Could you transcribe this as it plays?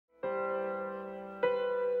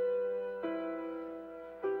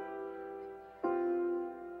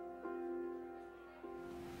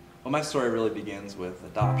Well, my story really begins with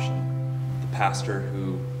adoption. The pastor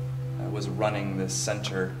who was running this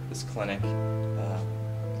center, this clinic,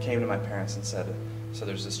 came to my parents and said, so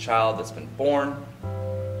there's this child that's been born,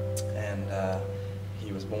 and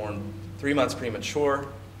he was born 3 months premature.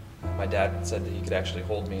 My dad said that he could actually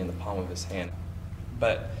hold me in the palm of his hand.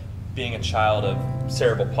 But being a child of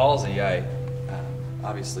cerebral palsy,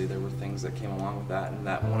 obviously there were things that came along with that, and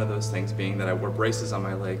that one of those things being that I wore braces on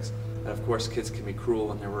my legs. And of course kids can be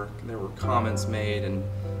cruel, and there were comments made, and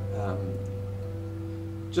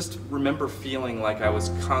just remember feeling like I was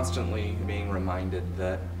constantly being reminded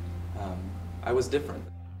that I was different.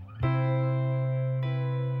 I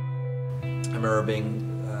remember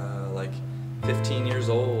being like 15 years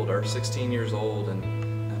old or 16 years old,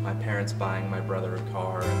 and my parents buying my brother a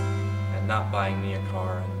car and not buying me a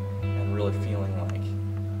car, and really feeling like,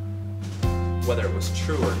 whether it was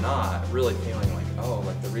true or not, really feeling like, oh,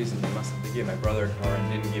 like the reason they gave my brother a car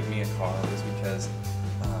and didn't give me a car was because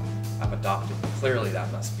I'm adopted. Clearly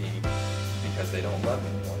that must be because they don't love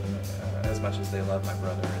me more than, as much as they love my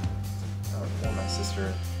brother or my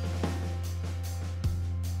sister.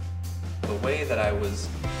 The way that I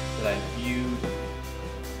viewed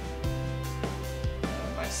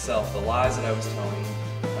myself, the lies that I was telling,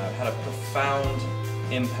 had a profound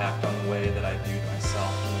impact on the way that I viewed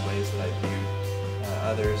myself, and the ways that I viewed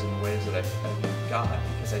others, and the ways that I viewed God,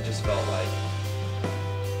 because I just felt like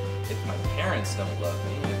if my parents don't love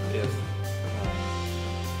me, if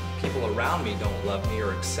people around me don't love me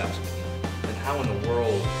or accept me, then how in the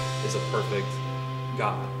world is a perfect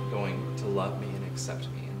God going to love me and accept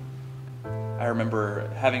me? I remember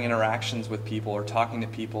having interactions with people or talking to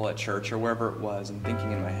people at church or wherever it was, and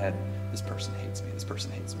thinking in my head, this person hates me, this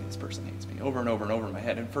person hates me, this person hates me, over and over and over in my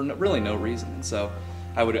head, and for really no reason. And so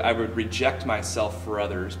I would reject myself for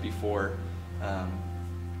others before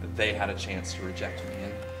they had a chance to reject me.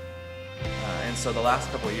 And so the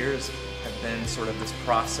last couple of years have been sort of this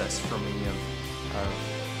process for me of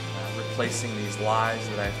replacing these lies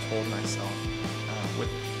that I've told myself with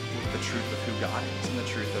the truth of who God is, and the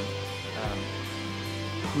truth of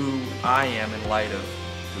who I am in light of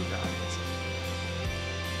who God is.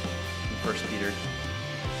 In 1 Peter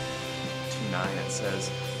 2:9 it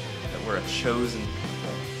says that we're a chosen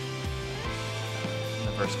people. And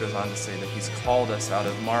the verse goes on to say that He's called us out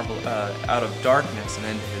of darkness and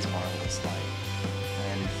into His marvelous light.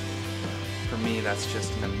 And for me, that's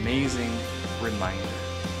just an amazing reminder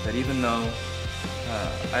that even though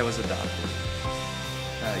I was adopted,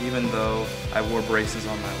 even though I wore braces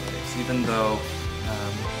on my legs, even though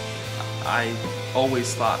I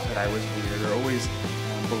always thought that I was weird, or always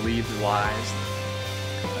believed lies,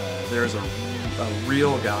 there's a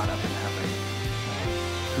real God up in heaven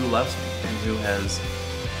who loves me and who has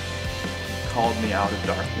called me out of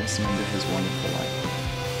darkness and into His wonderful light.